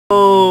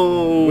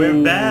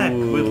we're back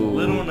with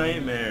Little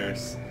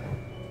Nightmares.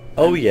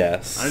 Oh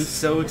yes. I'm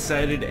so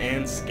excited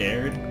and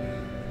scared.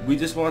 We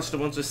just watched a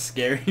bunch of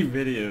scary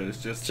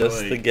videos just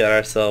to get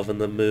ourselves in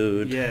the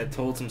mood. Yeah,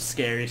 told some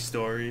scary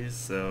stories,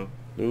 so...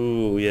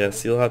 Ooh,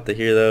 yes, you'll have to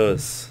hear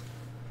those.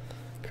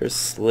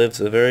 Chris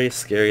lives a very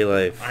scary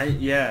life.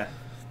 Yeah.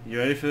 You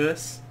ready for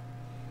this?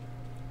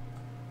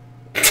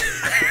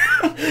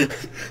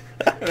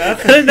 I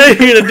didn't know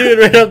you were gonna do it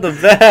right off the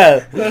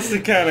bat. That's the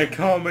kind of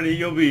comedy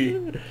you'll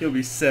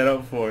be set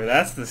up for.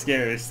 That's the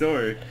scariest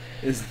story.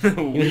 Is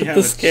we have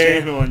a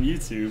channel on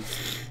YouTube.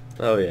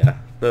 Oh yeah.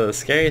 No, the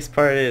scariest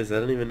part is I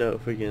don't even know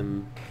if we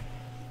can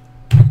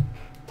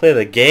play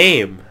the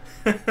game.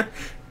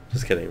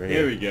 Just kidding. Right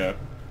here we go.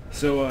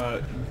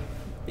 So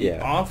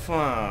yeah.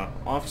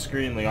 Off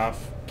screen, like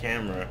off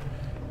camera,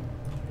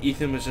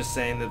 Ethan was just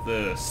saying that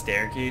the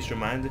staircase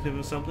reminded him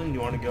of something. Do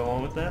you want to go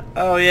on with that?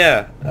 Oh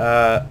yeah.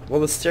 Well,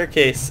 the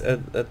staircase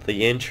at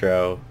the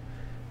intro,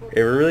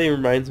 it really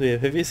reminds me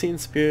of. Have you seen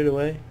Spirited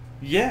Away?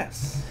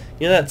 Yes.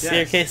 You know that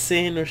staircase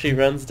scene where she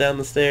runs down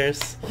the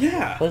stairs?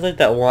 Yeah. It was like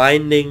that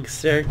winding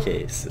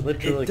staircase. It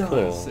looked really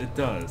cool. It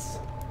does.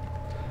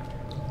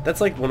 That's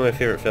like one of my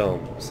favorite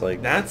films.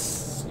 Like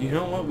that's. You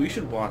know what? We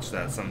should watch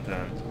that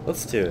sometime.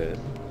 Let's do it.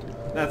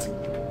 That's.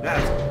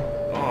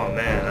 Oh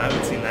man, I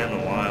haven't seen that in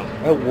a while.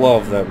 I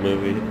love that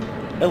movie.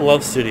 I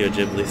love Studio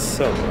Ghibli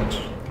so much.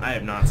 I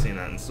have not seen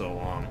that in so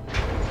long.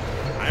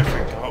 I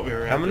forgot we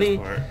were at this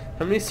part.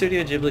 How many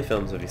Studio Ghibli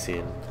films have you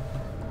seen?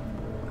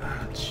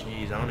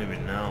 Jeez, I don't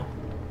even know.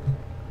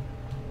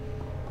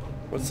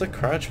 What's the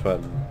crouch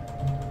button?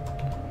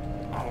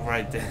 Oh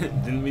right,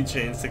 didn't we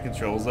change the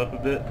controls up a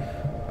bit?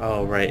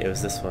 Oh right, it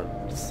was this one.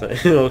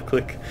 It'll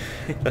click.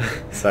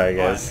 Sorry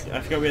guys.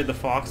 I forgot we had the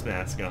fox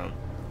mask on.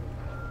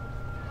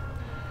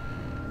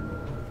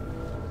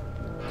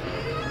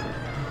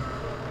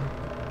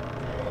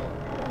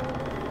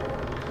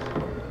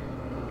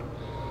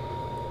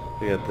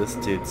 We got this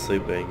dude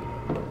sleeping.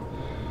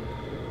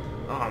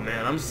 Oh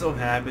man, I'm so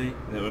happy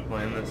that we're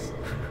playing this.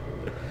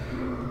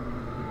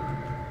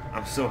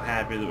 I'm so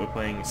happy that we're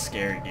playing a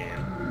scary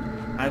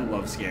game. I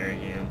love scary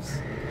games.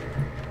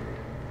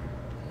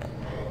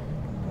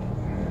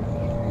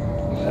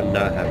 I'm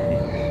not happy.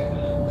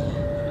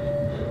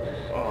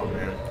 Oh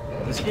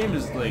man, this game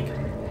is like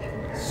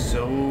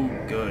so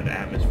good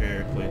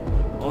atmospherically.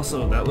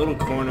 Also, that little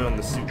corner on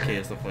the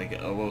suitcase looked like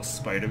a little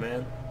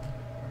Spider-Man.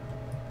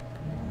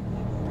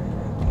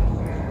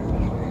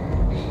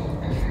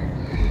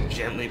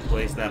 Gently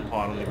place that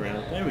pot on the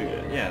ground. There we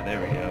go. Yeah, there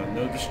we go.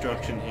 No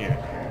destruction here.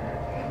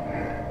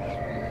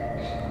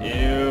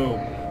 Ew.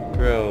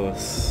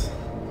 Gross.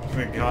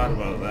 Forgot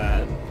about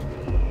that.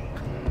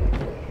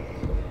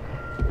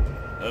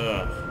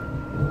 Ugh.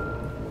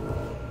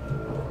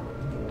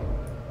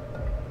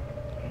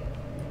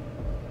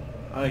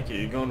 I like it.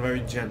 You're going very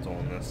gentle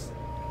on this.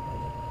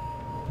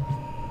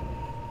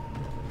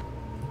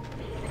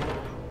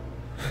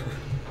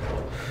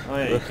 Oh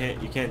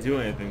yeah, you can't do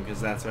anything because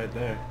that's right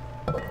there.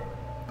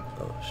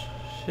 Oh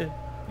shit.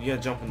 You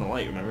gotta jump in the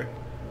light, remember?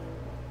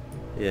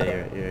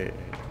 Yeah, you're right.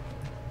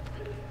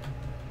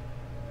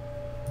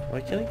 Why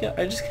can't I get?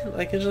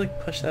 I can just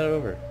like push that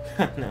over.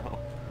 No.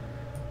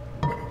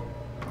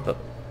 But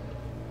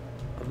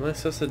what am I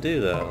supposed to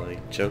do though?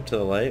 Like jump to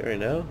the light right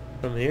now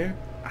from here?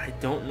 I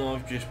don't know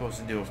if you're supposed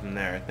to do it from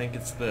there. I think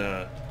it's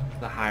the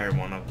higher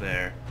one up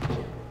there.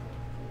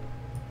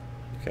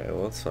 Okay,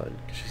 well it's fine.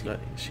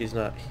 She's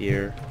not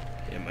here.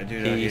 Yeah, my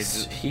dude.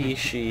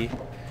 She.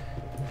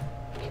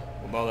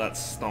 With all that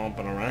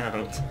stomping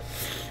around.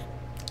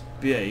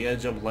 But yeah, you gotta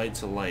jump light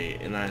to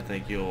light, and I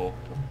think you'll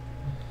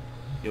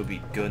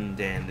be good and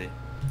dandy.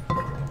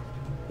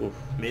 Oof.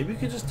 Maybe we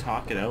could just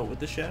talk it out with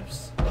the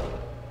chefs.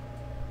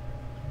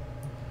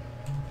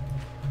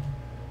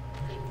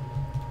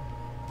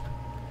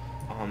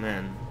 Oh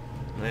man,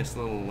 nice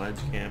little ledge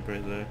camp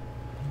right there.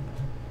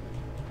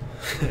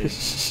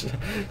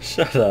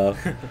 Shut up.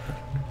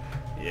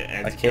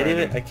 Yeah, I can't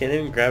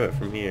even grab it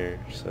from here.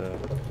 So.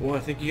 Well, I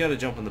think you gotta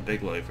jump on the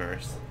big light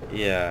first.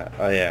 Yeah.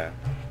 Oh yeah.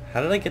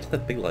 How did I get to the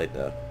big light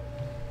though?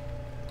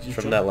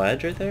 From that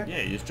ledge right there?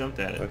 Yeah, you just jumped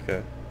at it.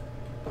 Okay.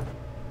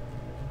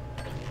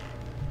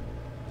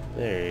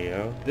 There you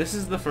go. This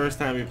is the first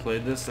time we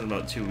played this in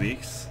about 2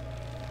 weeks,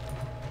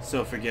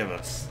 so forgive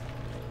us.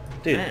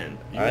 Dude, man,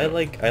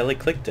 I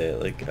clicked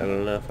it. Like I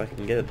don't know if I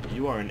can get it.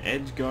 You are an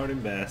edge guarding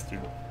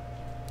bastard.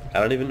 I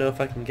don't even know if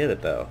I can get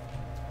it though.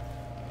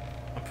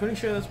 I'm pretty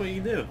sure that's what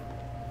you do.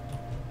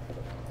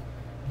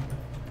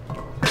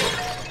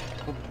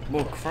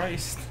 Well,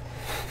 Christ.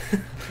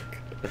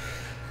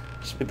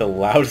 Just made the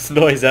loudest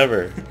noise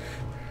ever.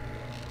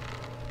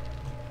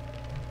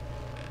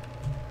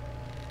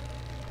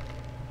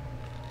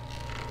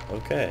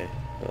 Okay.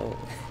 Well.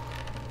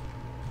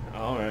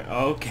 Alright.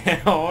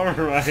 Okay.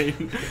 Alright.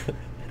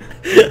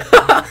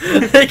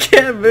 I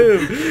can't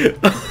move.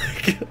 Oh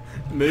my God.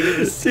 Maybe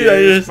the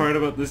scariest part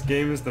about this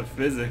game is the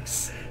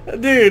physics.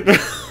 Dude.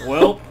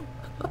 Well.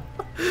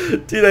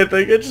 Dude, I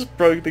think I just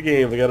broke the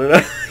game. Like, I don't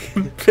know.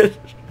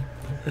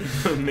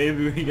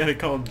 Maybe we gotta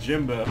call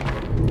Jimbo.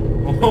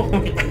 Oh,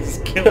 we can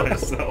just kill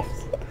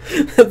ourselves.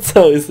 That's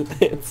always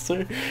the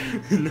answer.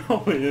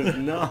 No, it is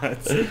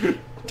not.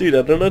 Dude,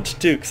 I don't know what to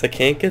do because I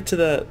can't get to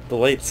the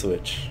light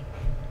switch.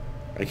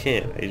 I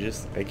can't.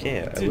 I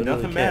can't. I Dude, literally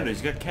nothing can't.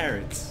 matters. You got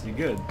carrots. You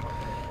good.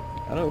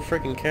 I don't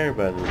freaking care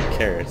about any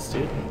carrots,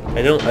 dude.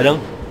 I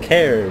don't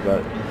care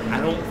about I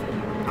don't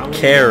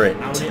carrot.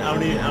 I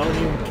don't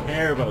even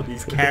care about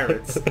these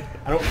carrots.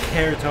 I don't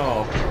care at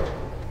all.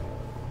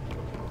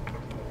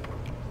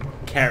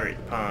 Carrot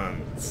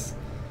puns.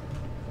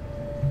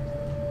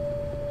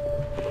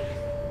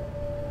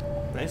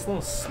 Nice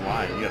little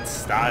slide. You got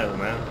style,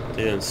 man.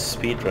 Dude, I'm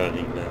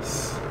speedrunning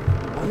this.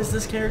 What is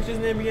this character's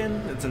name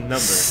again? It's a number.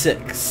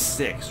 6.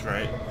 6,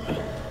 right?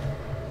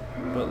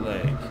 But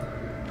like,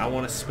 I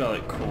want to spell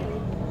it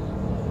cool.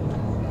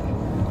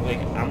 Like,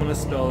 I'm gonna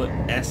spell it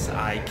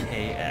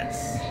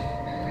S-I-K-S.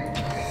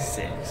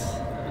 6.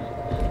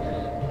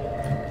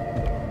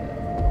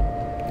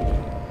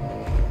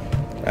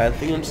 I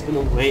think I'm just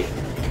gonna wait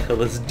till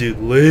this dude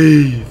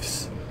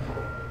leaves.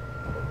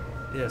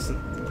 Yeah, so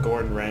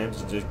Gordon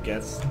Ramsay just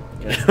gets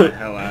the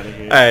hell out of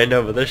here. I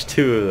know, but there's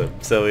 2 of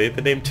them, so we have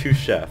to name 2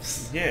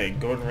 chefs. Yeah,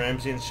 Gordon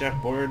Ramsay and Chef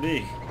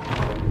Boyardee.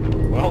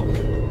 Well,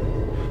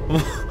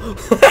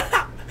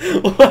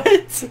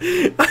 What?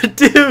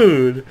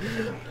 Dude!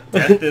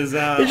 death is He just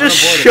unaborted.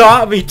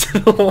 shot me to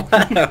the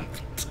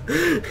left.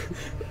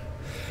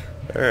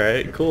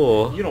 Alright,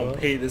 cool. You don't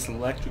pay this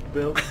electric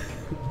bill?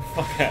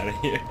 Fuck out of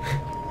here.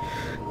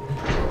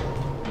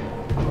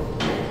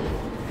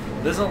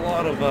 There's a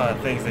lot of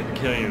things that can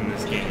kill you in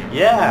this game.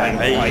 Yeah,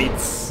 Like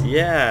lights,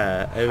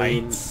 Yeah, I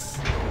mean... heights,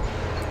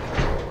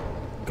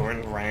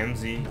 Gordon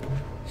Ramsay,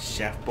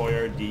 Chef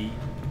Boyardee,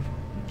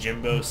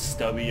 Jimbo's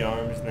stubby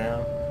arms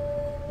now.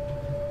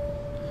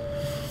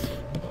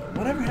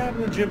 Whatever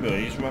happened to Jimbo?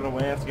 He just run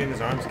away after getting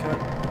his arms cut?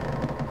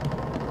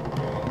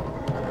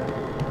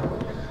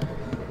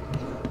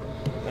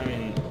 I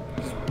mean,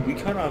 we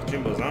cut off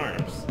Jimbo's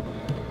arms.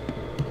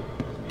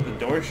 The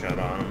door shut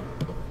on him.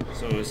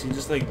 So is he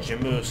just like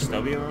Jimbo's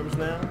stubby arms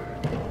now?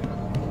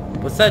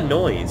 What's that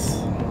noise?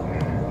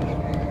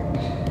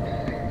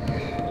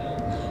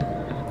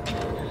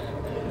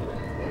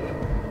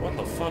 What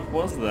the fuck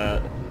was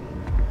that?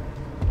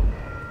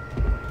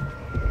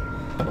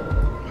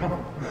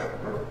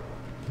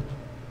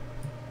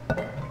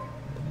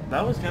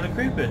 That was kind of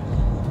creepy.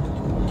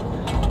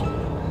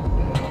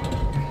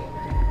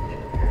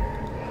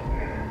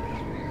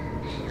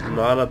 I'm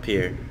not up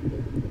here.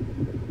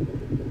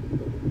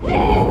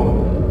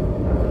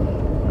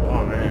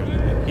 Oh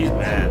man, he's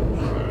mad.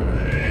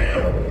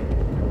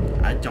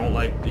 I don't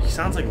like. He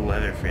sounds like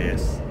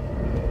Leatherface.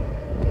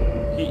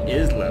 He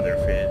is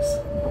Leatherface.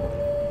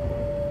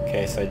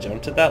 Okay, so I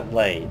jumped to that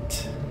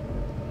light.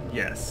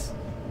 Yes.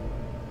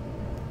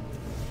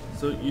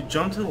 So you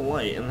jump to the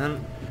light and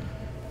then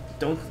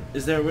don't.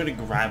 Is there a way to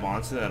grab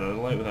onto that other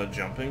light without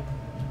jumping?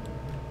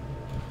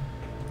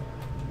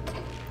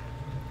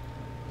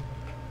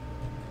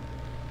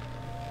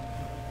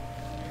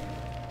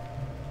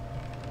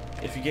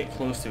 If you get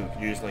close to it,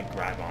 could you just like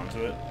grab onto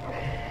it?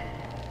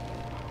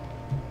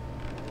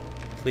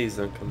 Please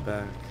don't come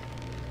back.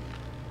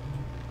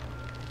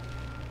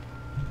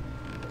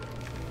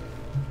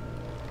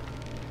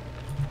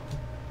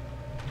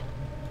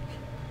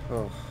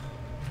 Oh.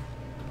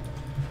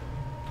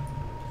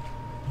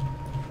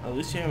 At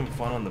least you're having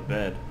fun on the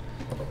bed.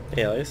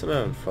 Yeah, at least I'm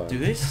having fun. Do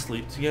they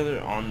sleep together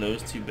on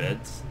those 2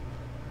 beds?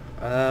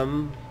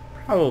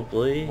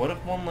 Probably. What if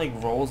one like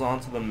rolls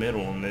onto the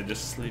middle and they're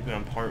just sleeping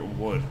on part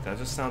wood? That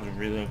just sounds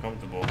really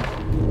uncomfortable.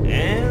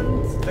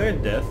 And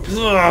third death.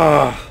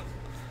 Ugh.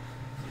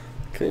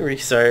 Can we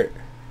restart?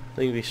 I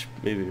think we should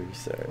maybe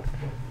restart.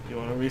 You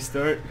want to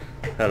restart?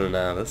 I don't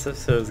know. This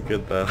episode is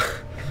good though.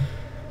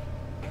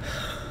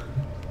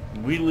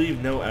 We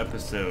leave no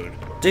episode.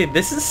 Dude,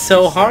 this is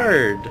so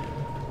hard.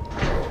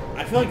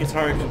 I feel like it's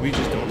hard because we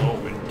just don't know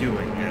what we're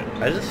doing yet.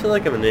 I just feel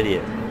like I'm an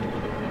idiot.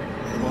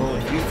 Well,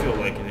 if you feel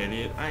like an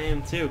idiot, I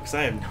am too, because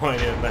I have no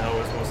idea what the hell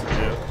we're supposed to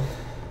do.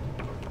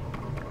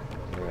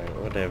 Alright,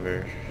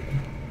 whatever.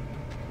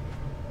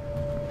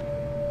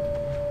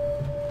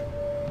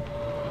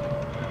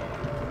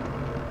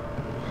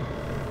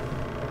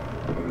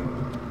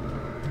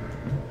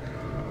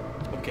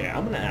 Okay,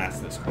 I'm gonna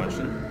ask this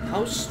question.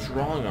 How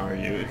strong are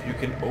you if you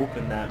can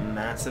open that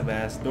massive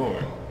ass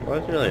door? Why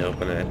did you really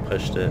open it? I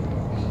pushed it.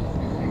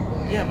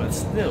 Yeah, but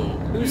still.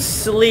 Who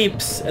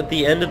sleeps at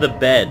the end of the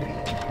bed?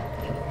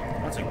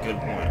 That's a good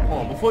point.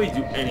 Hold on, before you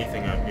do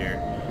anything up here,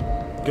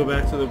 go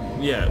back to the...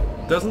 Yeah,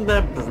 doesn't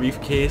that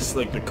briefcase,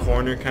 like the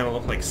corner, kind of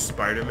look like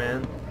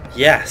Spider-Man?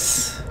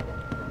 Yes.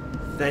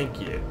 Thank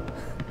you.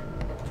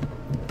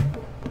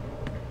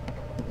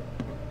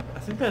 I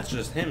think that's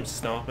just him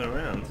stomping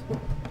around.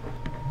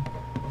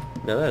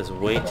 No, that is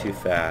way too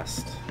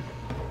fast.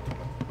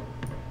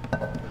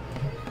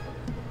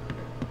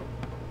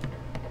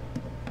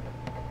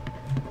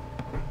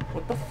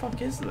 What the fuck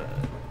is that?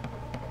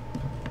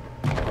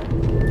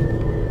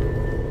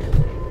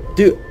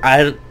 Dude,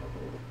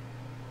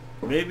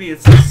 Maybe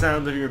it's the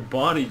sound of your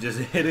body just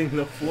hitting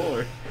the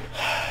floor.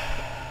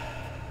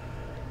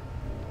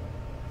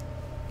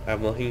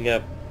 I'm looking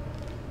up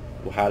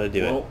how to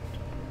do it.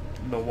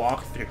 The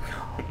walkthrough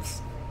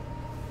comes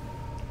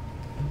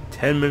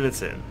 10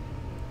 minutes in.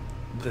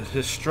 The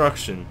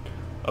destruction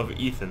of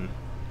Ethan.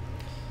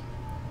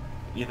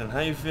 Ethan,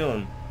 how you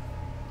feeling?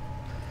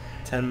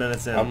 10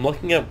 minutes in. I'm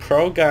looking up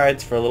pro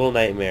guides for Little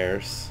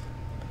Nightmares.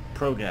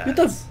 Pro guys. What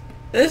the?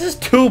 This is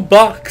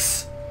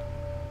 $2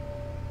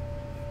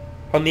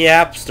 on the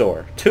App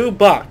Store.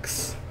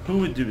 $2. Who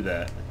would do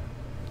that?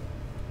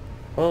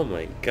 Oh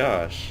my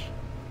gosh.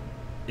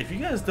 If you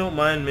guys don't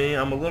mind me,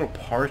 I'm a little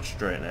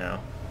parched right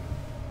now.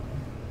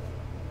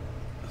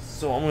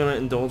 So I'm gonna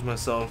indulge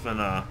myself in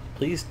a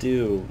Please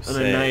do. a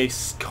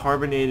nice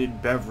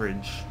carbonated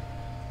beverage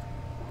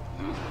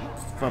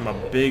from a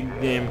big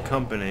name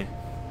company,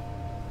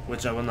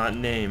 which I will not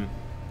name.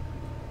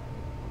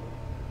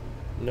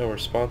 No, we're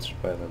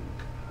sponsored by them.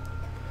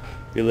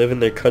 We live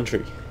in their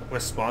country. We're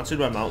sponsored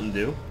by Mountain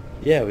Dew.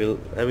 Yeah,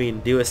 I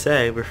mean,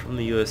 USA. We're from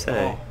the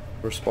USA. Oh.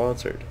 We're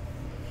sponsored.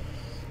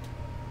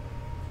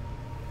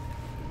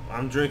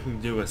 I'm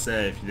drinking Dew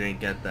USA if you didn't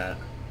get that.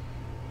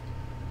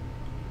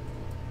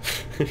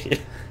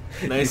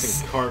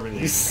 Nice and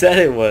carbonated. You said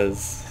it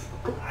was.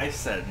 I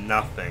said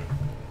nothing.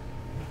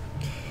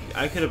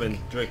 I could have been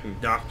drinking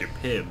Dr.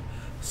 Pibb.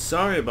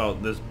 Sorry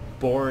about this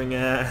boring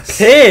ass.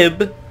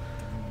 Pib?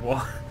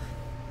 What?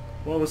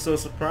 What was so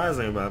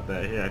surprising about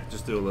that? Here, I can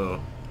just do a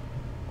little.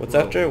 What's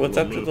little- after little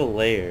the move.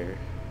 layer?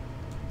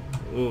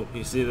 Ooh,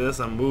 you see this?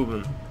 I'm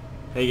moving.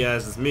 Hey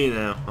guys, it's me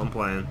now. I'm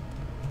playing.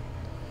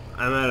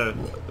 I'm at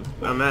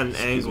an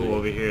Excuse angle me.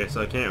 over here,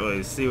 so I can't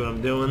really see what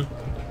I'm doing.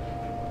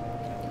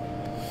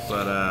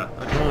 But I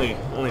can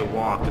only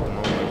walk at the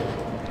moment.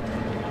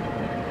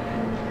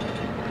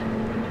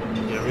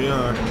 Here we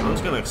are. I'm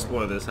just gonna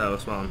explore this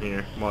house while I'm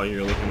here, while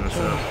you're looking this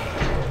up.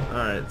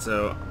 Alright,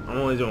 so I'm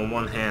only doing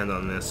one hand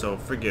on this, so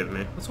forgive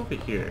me. What's over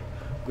here?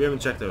 We haven't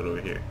checked out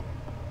over here.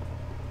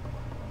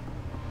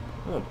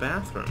 Oh, a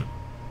bathroom.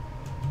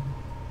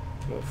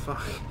 Oh,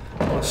 fuck.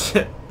 Oh,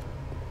 shit.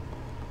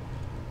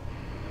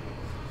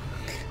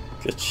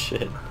 Good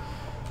shit.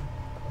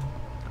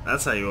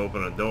 That's how you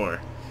open a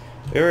door.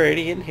 We were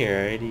already in here.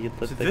 I already lit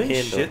Did the they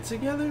candle. shit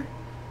together?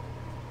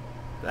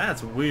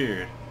 That's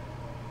weird.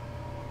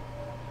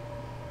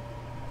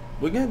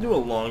 We're gonna do a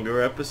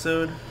longer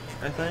episode,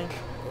 I think.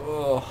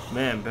 Oh.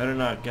 Man, better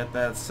not get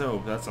that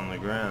soap. That's on the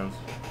ground.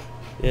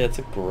 Yeah, it's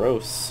a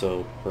gross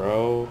soap,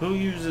 bro. Who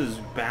uses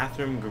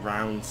bathroom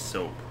ground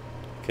soap?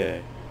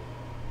 Okay.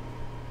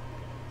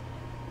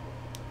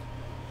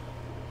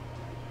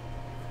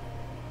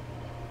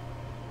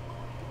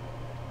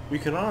 We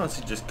could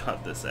honestly just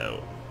cut this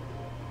out.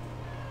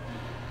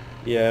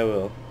 Yeah, I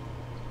will.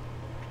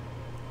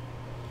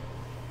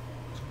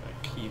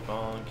 Keep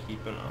on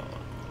keeping on.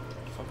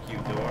 Fuck you,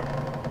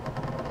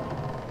 door.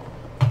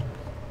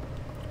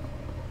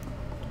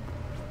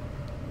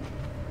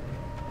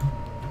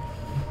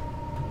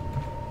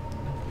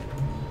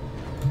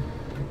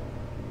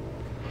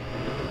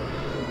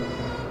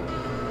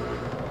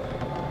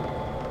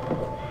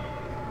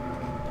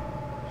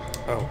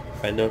 Oh,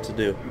 I know what to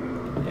do.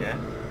 Yeah.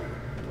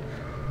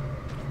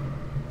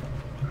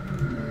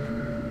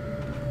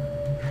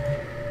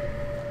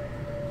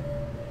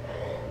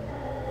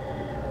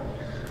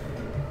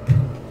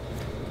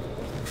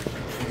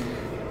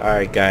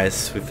 Alright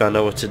guys, we found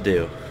out what to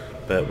do.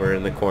 But we're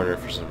in the corner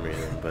for some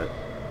reason, but...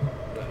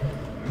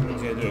 I'm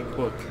just gonna do a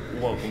quick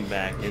welcome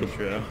back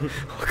intro.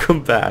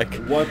 Welcome back.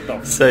 What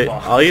the So,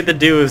 fuck? all you have to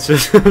do is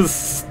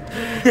just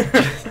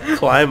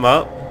climb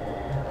up.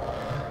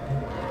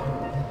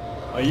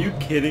 Are you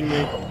kidding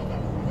me?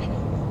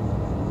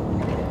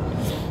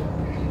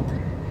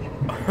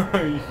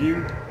 Are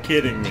you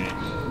kidding me?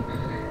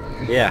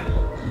 Yeah.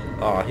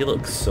 Oh, he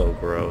looks so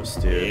gross,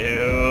 dude.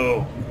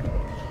 Ew.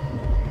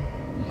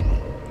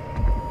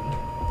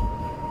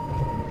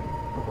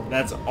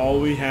 That's all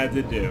we had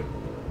to do.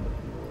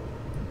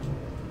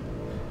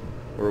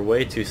 We're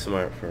way too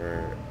smart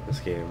for this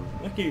game.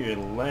 Look at your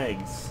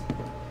legs.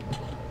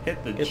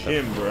 Hit the Get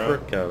gym, the bro.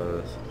 frick out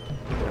of this.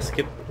 I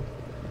skip.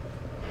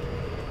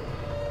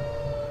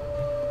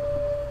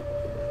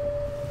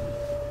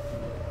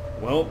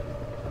 Well,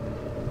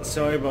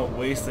 sorry about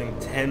wasting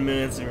 10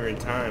 minutes of your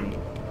time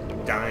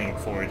dying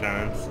 4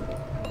 times.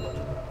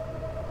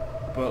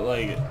 But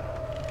like,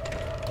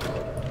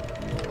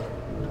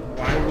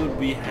 why would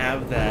we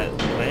have that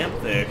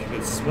lamp there if you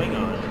could swing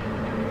on it?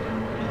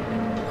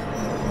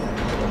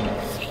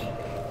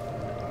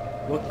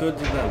 What good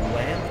did that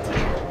lamp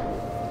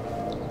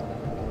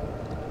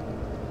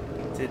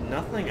do? Did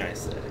nothing, I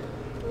say.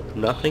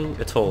 Nothing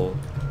at all.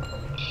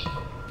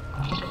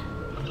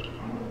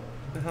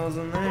 What the hell's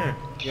in there?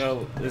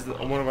 Yo, is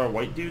one of our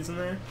white dudes in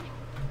there?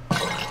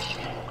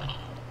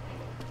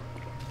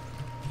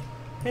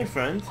 Hey,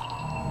 friend.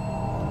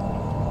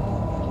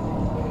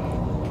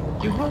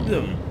 You hugged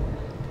him.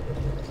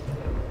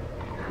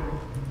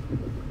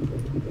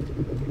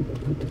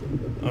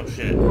 Oh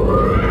shit.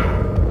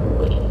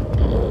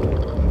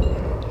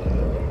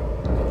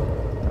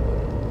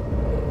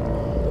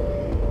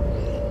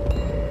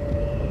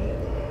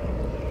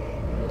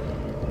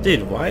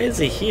 Dude, why is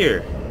he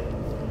here?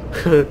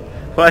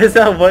 Why is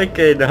that white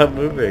guy not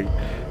moving?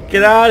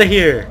 Get out of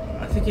here!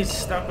 I think he's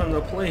stuck on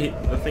the plate.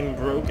 The thing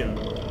broken.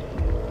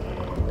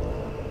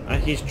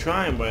 He's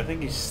trying, but I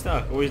think he's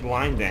stuck. Or he's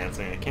line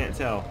dancing. I can't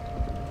tell.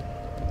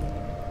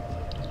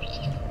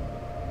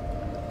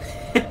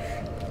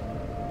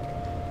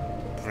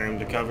 For him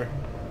to cover.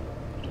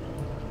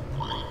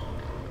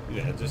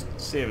 Yeah, just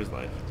save his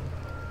life.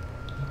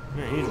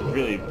 Man, he's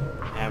really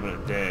having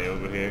a day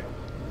over here.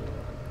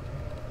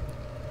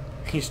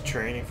 He's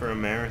training for a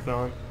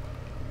marathon.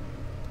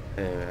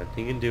 Hey man,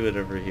 he can do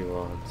whatever he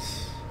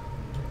wants.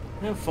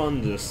 Have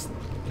fun just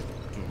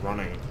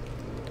running.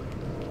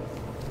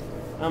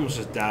 I almost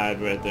just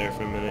died right there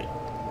for a minute.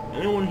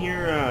 Anyone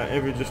here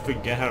ever just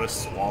forget how to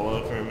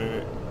swallow for a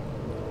minute?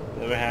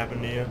 Ever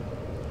happened to you?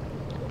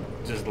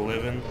 Just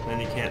living, then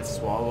you can't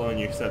swallow and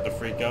you start to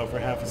freak out for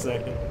half a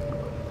second?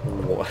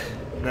 What?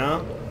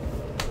 No?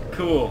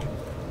 Cool.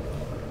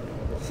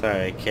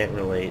 Sorry, I can't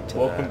relate to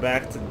Welcome that.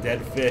 back to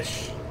Dead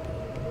Fish.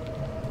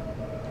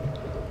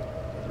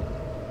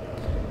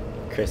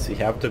 Chris, we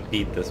have to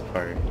beat this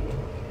part.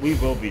 We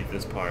will beat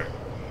this part.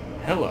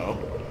 Hello.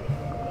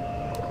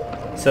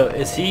 So,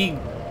 is he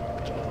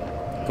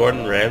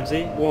Gordon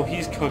Ramsay? Well,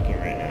 he's cooking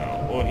right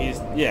now. Well,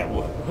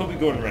 he'll be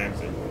Gordon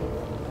Ramsay.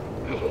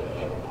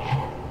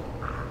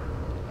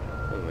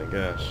 Oh my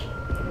gosh.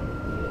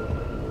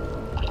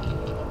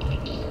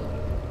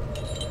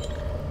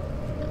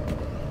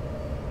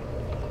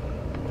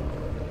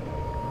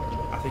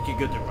 I think you're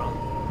good to run.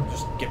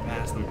 Just get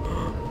past them.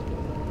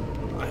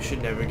 I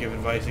should never give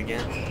advice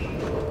again.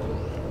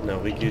 No,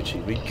 we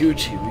Gucci. We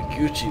Gucci. We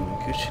Gucci. We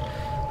Gucci.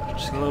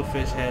 Just hello,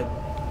 fish head.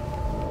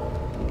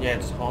 Yeah,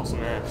 just haul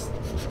some ass.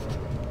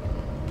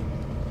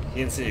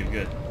 You can see you're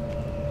good.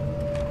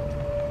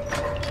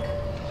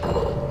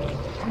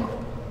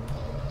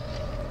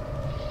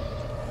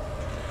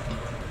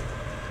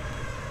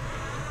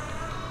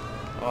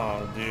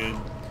 Oh, dude.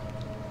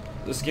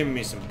 This is giving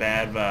me some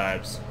bad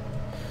vibes.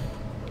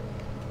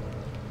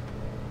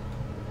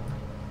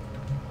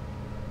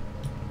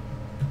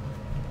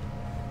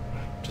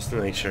 Just to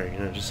make sure, you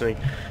know, just like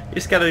you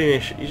just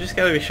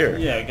gotta be sure.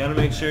 Yeah, I gotta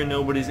make sure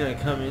nobody's gonna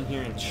come in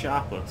here and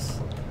chop us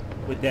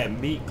with that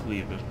meat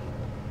cleaver.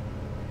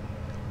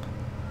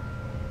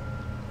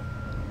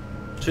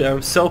 Dude,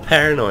 I'm so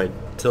paranoid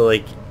to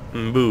like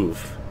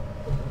move.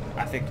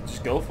 I think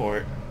just go for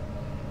it.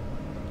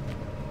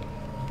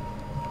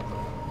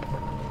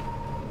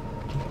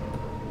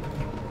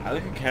 I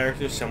like our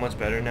characters so much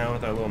better now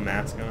with our little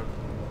mask on.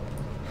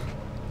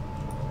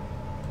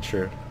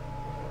 True.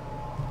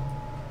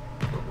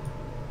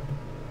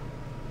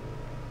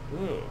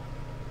 Ooh.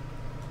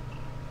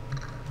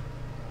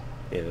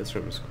 Yeah, this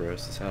room's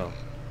gross as hell.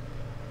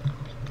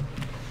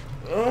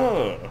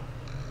 Ugh.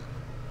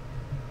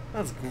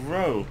 That's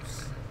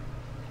gross.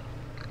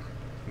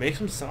 Make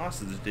some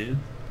sausage, dude.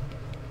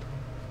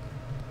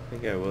 I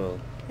think I will.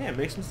 Yeah,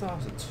 make some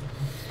sausage.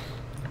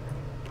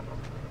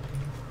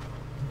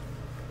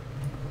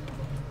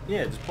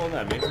 Yeah, just pull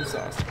that, make some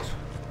sausage.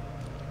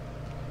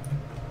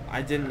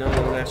 I didn't know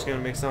that was actually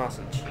gonna make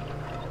sausage.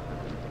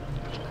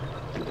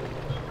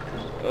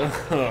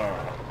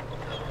 Ugh.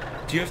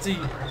 Do you have to...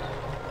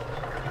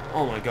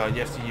 Oh my god,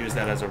 you have to use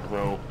that as a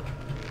rope.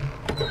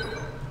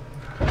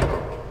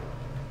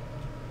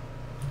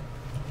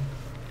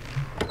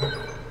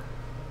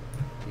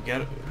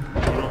 You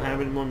don't have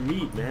any more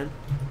meat, man.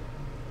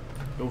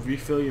 Go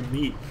refill your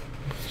meat.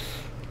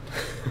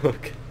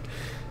 Okay.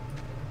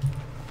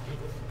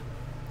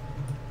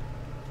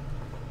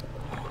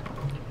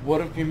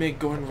 What if we make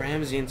Gordon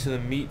Ramsay into the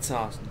meat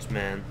sausage,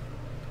 man?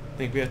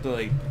 Think we have to,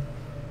 like,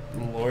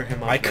 lure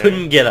him up I there?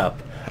 couldn't get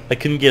up. I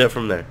couldn't get up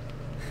from there.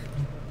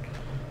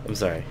 I'm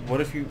sorry.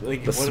 What if you,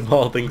 like... The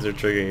small things are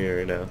triggering me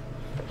right now.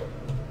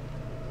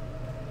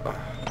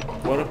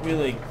 What if we,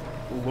 like,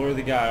 lure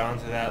the guy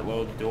onto that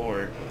low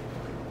door?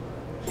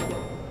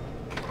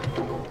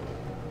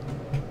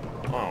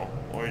 Oh,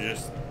 or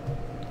just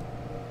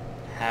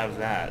have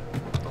that.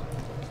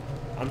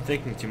 I'm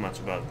thinking too much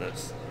about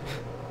this.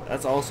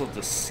 That's also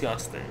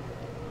disgusting.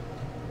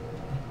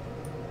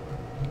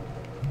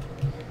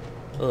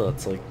 Oh,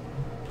 it's like...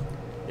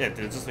 Yeah,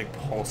 dude, it's just like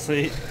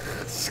pulsate.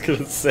 I was just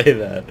gonna say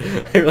that.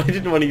 I really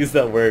didn't want to use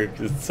that word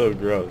because it's so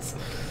gross.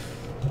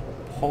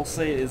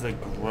 Pulsate is a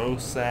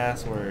gross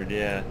ass word,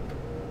 yeah.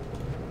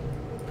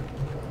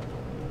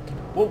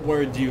 What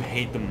word do you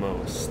hate the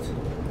most?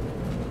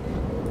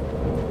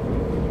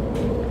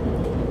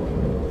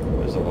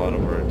 There's a lot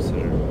of words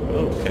that are...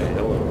 Okay,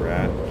 hello,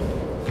 rat.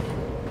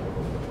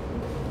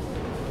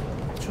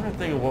 I'm trying to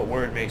think of what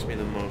word makes me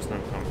the most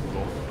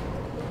uncomfortable.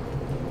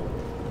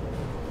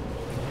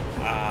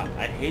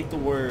 I hate the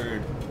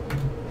word...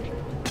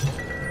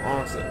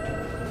 Honestly.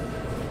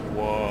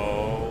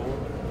 Whoa.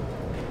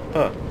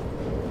 Huh.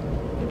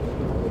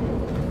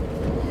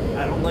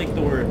 I don't like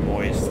the word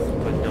moist,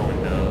 but no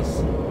one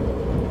does.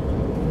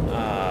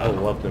 I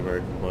love the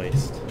word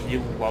moist.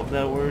 You love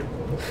that word?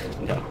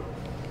 No.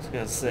 I was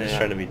gonna I'm say, just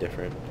trying to be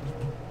different.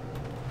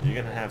 you're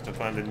gonna have to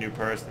find a new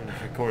person to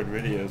record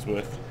videos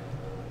with.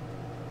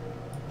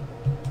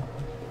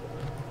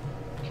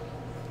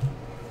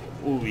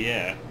 Ooh,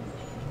 yeah.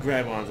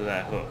 Grab onto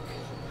that hook.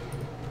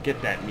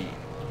 Get that meat.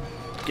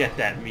 Get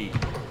that meat.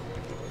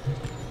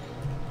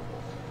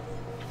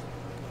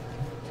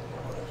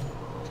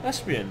 That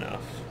should be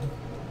enough.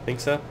 Think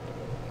so?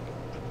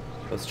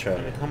 Let's try I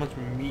mean, it. how much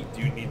meat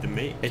do you need to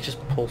make? It just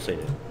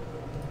pulsated.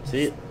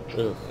 See it?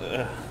 Ugh.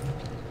 Ugh.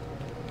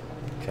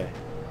 Okay.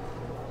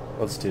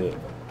 Let's do it.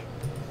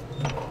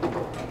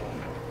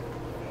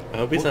 I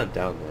hope he's not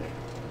down there.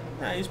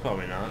 Nah, he's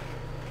probably not.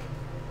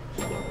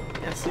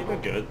 Yeah, see, we're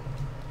good.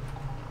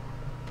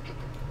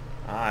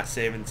 Ah,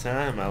 saving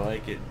time. I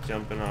like it.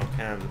 Jumping all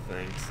kinds of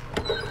things.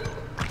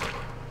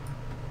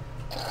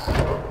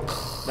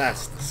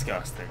 That's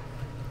disgusting.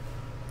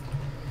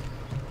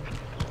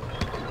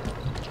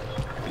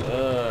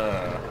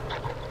 Ugh.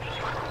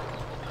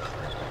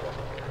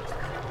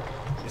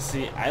 You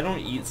see, I don't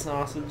eat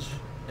sausage,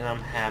 and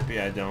I'm happy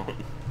I don't.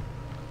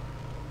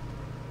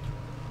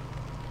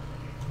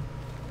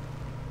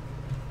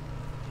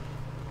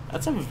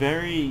 That's a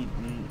very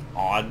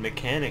odd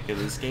mechanic of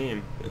this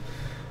game.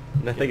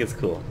 And I think it's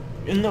cool.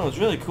 And no, it's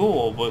really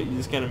cool, but you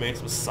just gotta make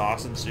some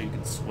sausage so you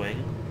can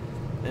swing.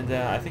 And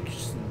I think you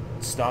should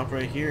stop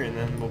right here, and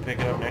then we'll pick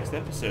it up next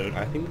episode.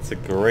 I think it's a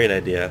great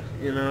idea.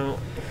 You know?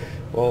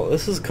 Well,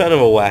 this is kind of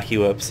a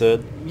wacky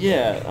episode.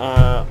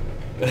 Yeah,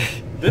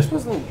 this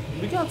was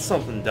we got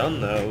something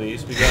done, though, at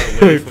least. We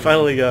got We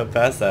finally got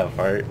past that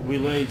part. We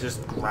literally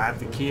just grabbed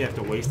the key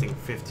after wasting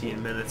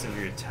 15 minutes of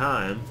your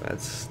time.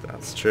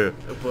 That's true.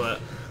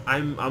 But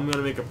I'm gonna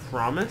make a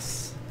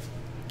promise.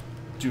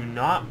 Do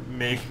not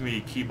make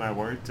me keep my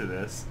word to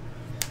this.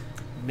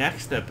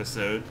 Next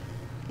episode,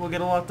 we'll get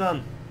a lot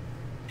done.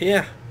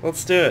 Yeah,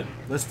 let's do it.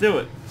 Let's do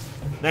it.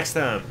 Next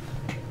time.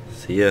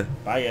 See ya.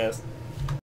 Bye, guys.